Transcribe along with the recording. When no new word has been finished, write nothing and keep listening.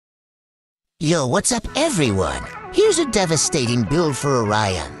Yo, what's up everyone? Here's a devastating build for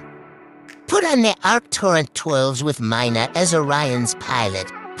Orion. Put on the Arc Torrent 12s with Mina as Orion's pilot.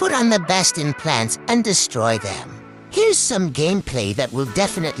 Put on the best implants and destroy them. Here's some gameplay that will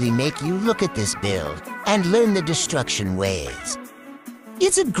definitely make you look at this build and learn the destruction ways.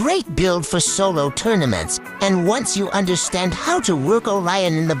 It's a great build for solo tournaments, and once you understand how to work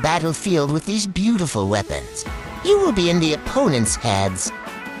Orion in the battlefield with these beautiful weapons, you will be in the opponent's heads.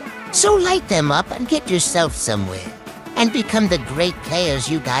 So light them up and get yourself somewhere, and become the great players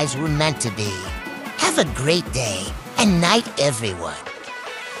you guys were meant to be. Have a great day, and night everyone.